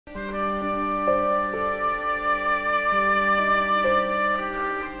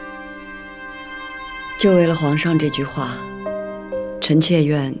就为了皇上这句话，臣妾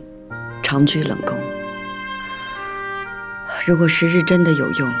愿长居冷宫。如果时日真的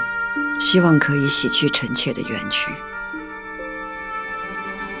有用，希望可以洗去臣妾的冤屈。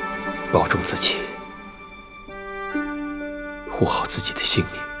保重自己，护好自己的性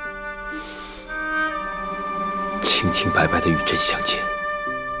命，清清白白的与朕相见。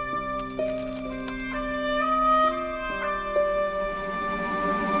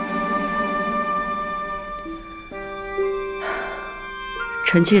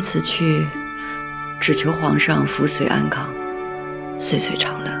臣妾此去，只求皇上福髓安康，岁岁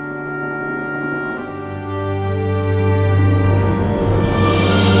长乐。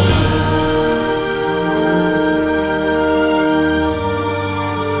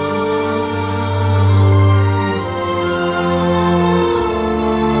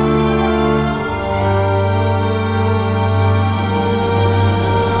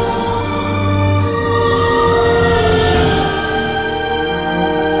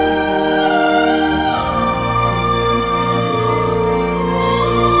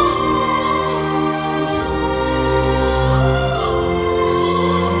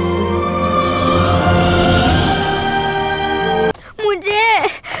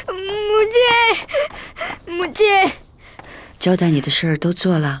交代你的事儿都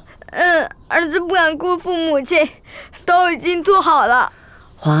做了。儿子不敢辜负母亲，都已经做好了。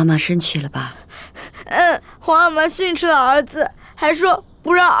皇阿玛生气了吧？皇阿玛训斥了儿子，还说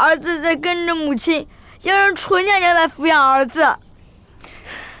不让儿子再跟着母亲，要让纯娘娘来抚养儿子。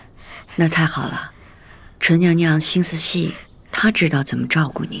那太好了，纯娘娘心思细，她知道怎么照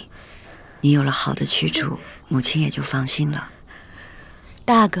顾你。你有了好的去处，母亲也就放心了。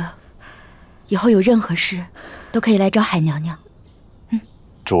大阿哥，以后有任何事都可以来找海娘娘。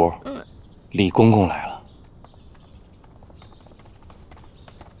珠儿，李公公来了。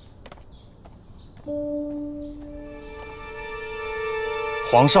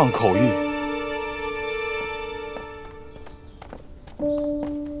皇上口谕。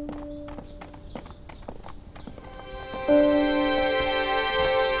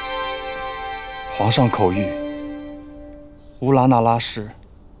皇上口谕，乌拉那拉氏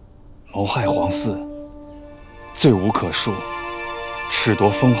谋害皇嗣，罪无可恕，褫夺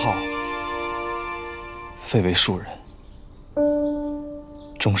封号，废为庶人，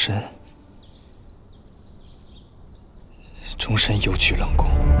终身幽居冷宫。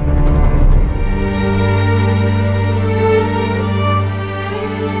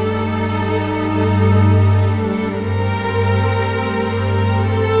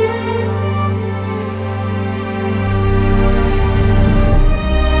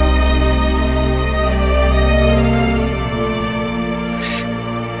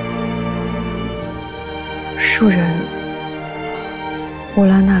庶人乌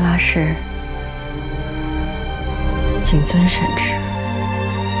拉那拉氏谨遵圣旨。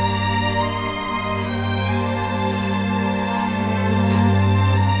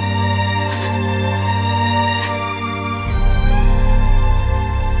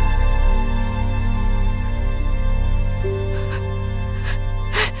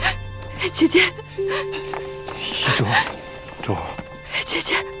姐姐，珠，姐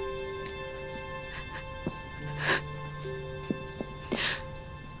姐。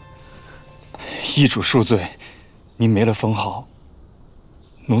易主恕罪，您没了封号，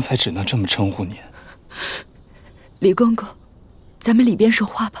奴才只能这么称呼您。李公公，咱们里边说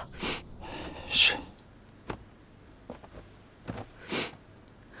话吧。是。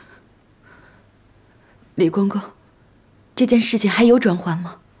李公公，这件事情还有转圜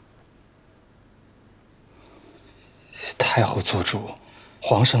吗？太后做主，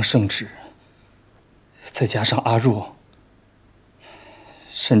皇上圣旨，再加上阿若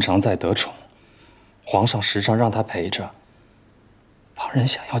身常在得宠，皇上时常让他陪着，旁人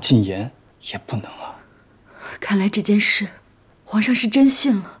想要进言也不能啊。看来这件事，皇上是真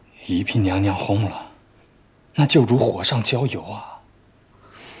信了。一婢娘娘轰了，那就如火上浇油啊！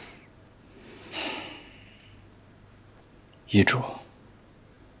遗主，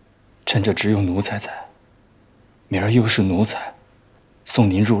趁着只有奴才在，明儿又是奴才，送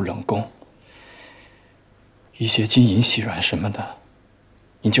您入冷宫，一些金银细软什么的，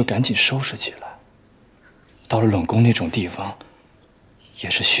您就赶紧收拾起来。到了冷宫那种地方，也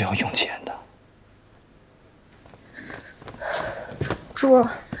是需要用钱的。主儿，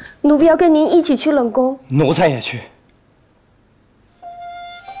奴婢要跟您一起去冷宫。奴才也去。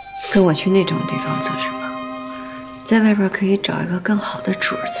跟我去那种地方做什么？在外边可以找一个更好的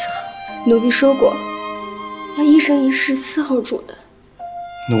主儿伺候。奴婢说过，要一生一世伺候主的。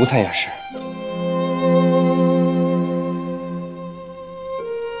奴才也是。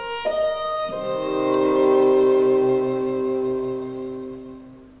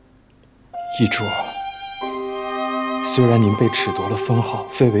易主，虽然您被褫夺了封号，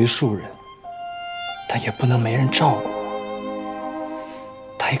废为庶人，但也不能没人照顾。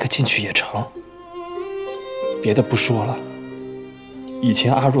带一个进去也成。别的不说了，以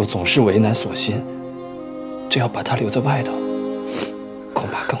前阿若总是为难所心，这要把他留在外头，恐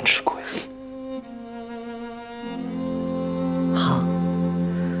怕更吃亏。好，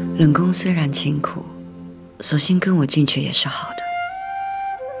冷宫虽然清苦，索性跟我进去也是好的。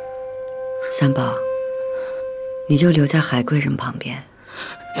三宝，你就留在海贵人旁边。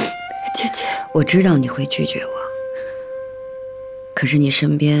姐姐，我知道你会拒绝我，可是你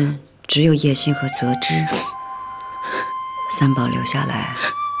身边只有叶心和泽之，三宝留下来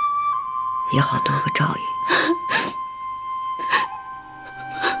也好多个照应。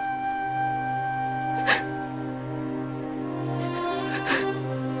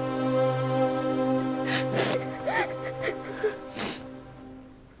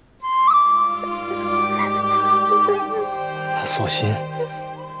那索性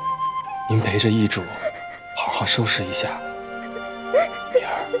您陪着易主好好收拾一下，明儿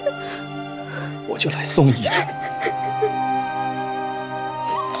我就来送易主。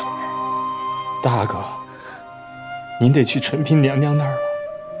大哥，您得去纯嫔娘娘那儿了。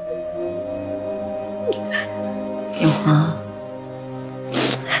永华，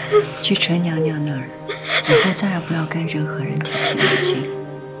去纯娘娘那儿，以后再也不要跟任何人提起母亲，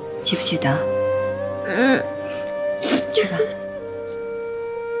记不记得？去吧。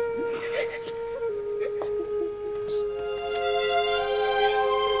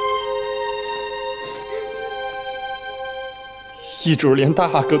易主连大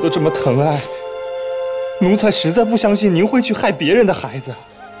哥都这么疼爱，奴才实在不相信您会去害别人的孩子。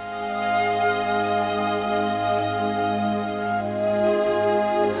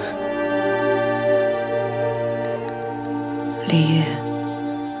丽月，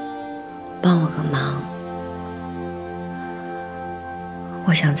帮我个忙，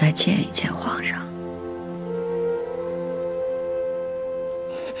我想再见一见皇上。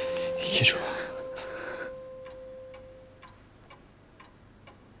易主，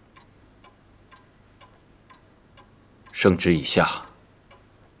圣旨已下，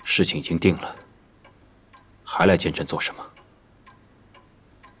事情已经定了，还来见朕做什么？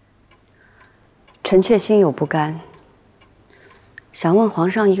臣妾心有不甘，想问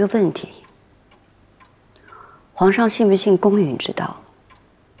皇上一个问题：皇上信不信公允之道？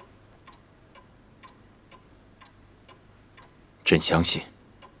朕相信。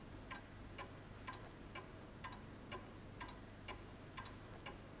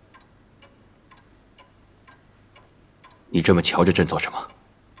你这么瞧着朕做什么？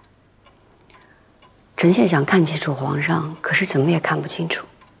臣妾想看清楚皇上，可是怎么也看不清楚。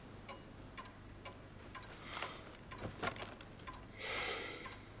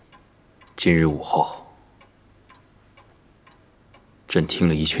今日午后，朕听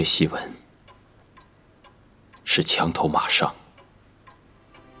了一阙檄文，是墙头马上。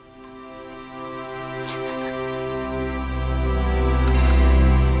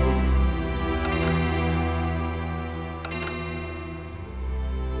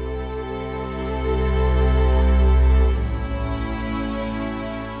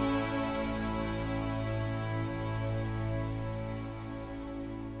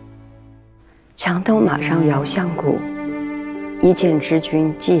墙头马上遥相顾，一见知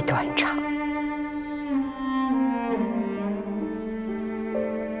君即断肠。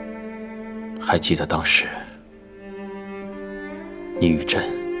还记得当时，你与朕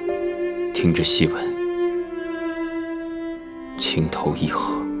听着檄文，情投意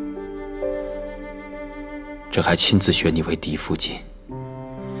合，朕还亲自选你为嫡福晋。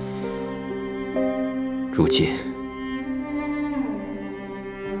如今，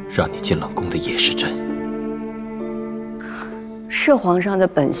让你进冷宫的也是朕，是皇上的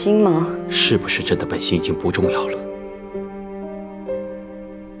本心吗？是不是朕的本心已经不重要了。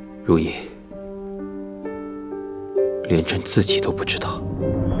如懿，连朕自己都不知道，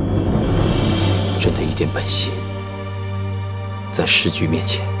朕的一点本心，在时局面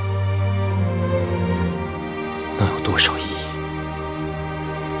前，能有多少意义？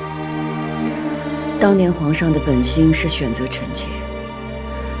当年皇上的本心是选择臣妾。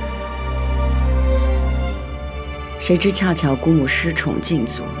谁知恰巧姑母失宠禁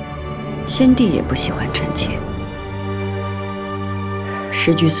足，先帝也不喜欢臣妾。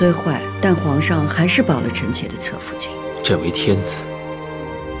时局虽坏，但皇上还是保了臣妾的侧福晋。朕为天子，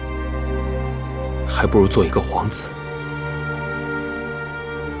还不如做一个皇子。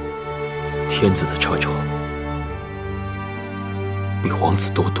天子的掣肘比皇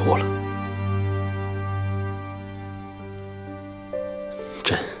子多多了。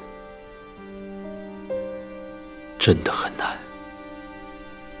真的很难。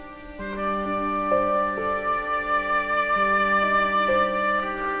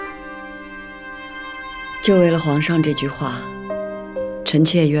就为了皇上这句话，臣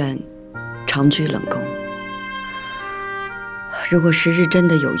妾愿长居冷宫。如果时日真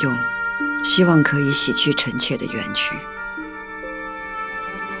的有用，希望可以洗去臣妾的冤屈。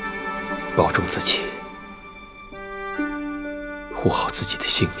保重自己，护好自己的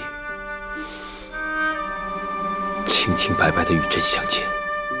性命，清清白白的与朕相见。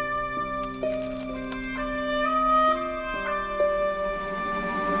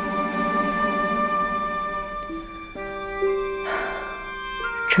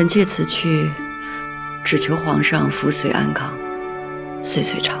臣妾此去，只求皇上福岁安康，岁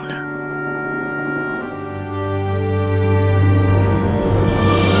岁长乐。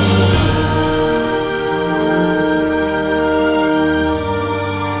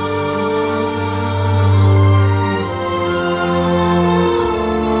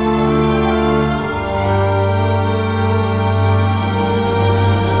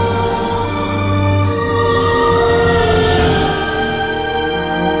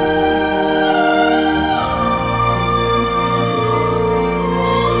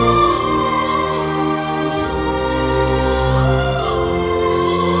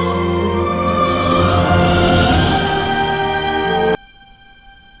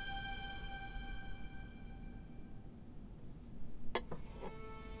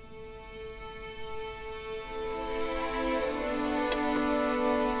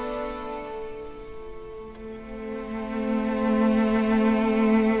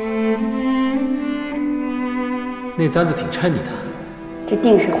那簪子挺衬你的。这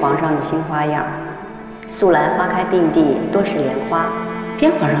定是皇上的新花样。素来花开并蒂，多是莲花，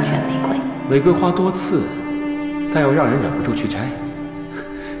偏皇上选玫瑰。玫瑰花多刺，但又让人忍不住去摘，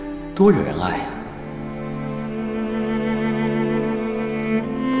多惹人爱呀！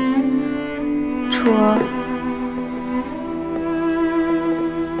楚儿，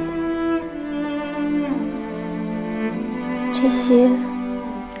这些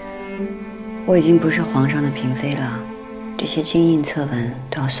我已经不是皇上的嫔妃了，这些金印册文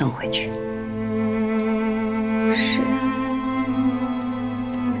都要送回去。是。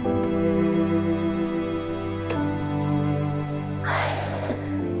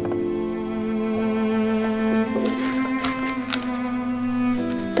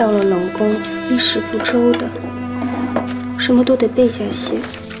到了冷宫，衣食不周的，什么都得备下些。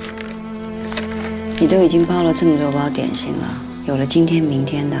你都已经包了这么多包点心了，有了今天、明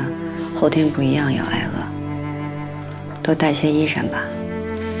天的，后天不一样要挨饿。多带些衣裳吧。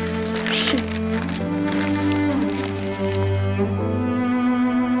是。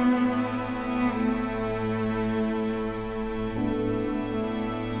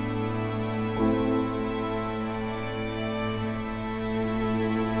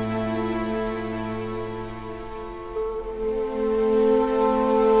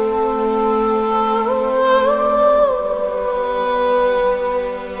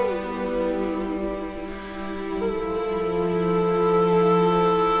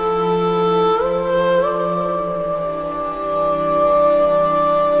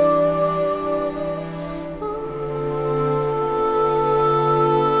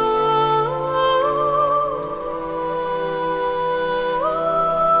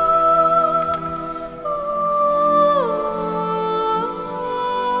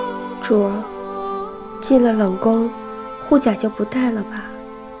主儿，进了冷宫，护甲就不戴了吧？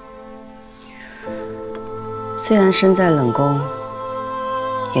虽然身在冷宫，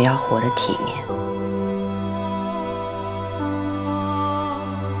也要活得体面。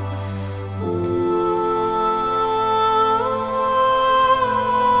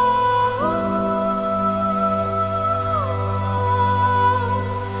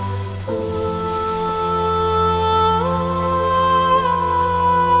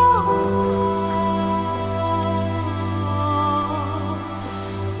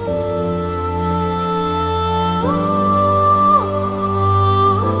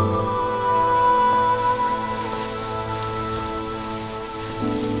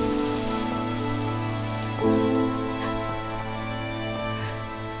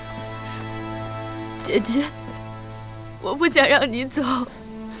姐姐，我不想让你走。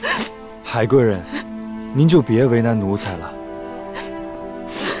海贵人，您就别为难奴才了。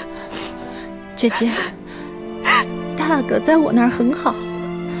姐姐，大哥在我那儿很好，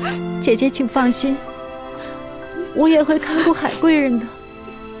姐姐请放心，我也会看顾海贵人的。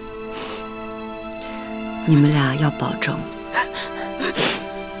你们俩要保重。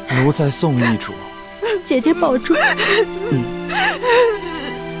奴才送易主。姐姐保重。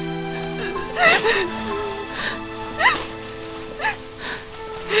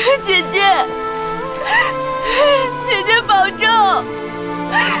姐姐，姐姐保重。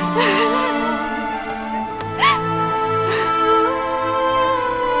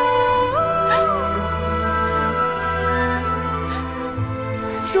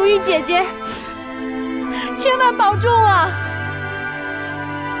如懿姐姐，千万保重啊！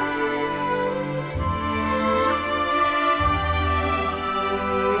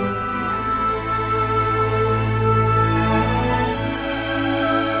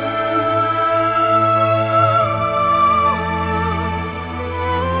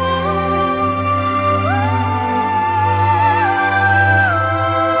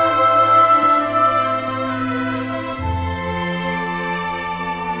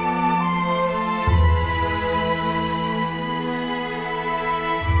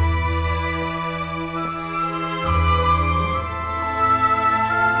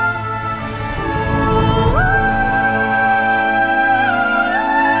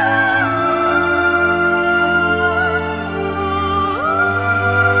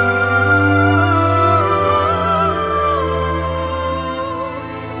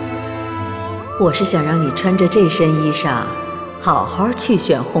我是想让你穿着这身衣裳，好好去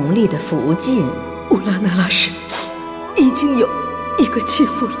选弘历的福晋。乌拉那拉氏已经有一个继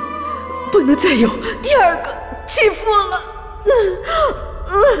父了，不能再有第二个继父了。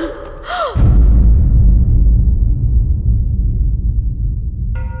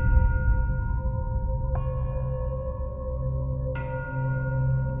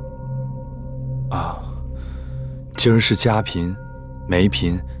啊，今儿是家嫔、梅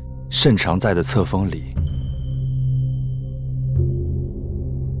嫔、慎常在的册封礼。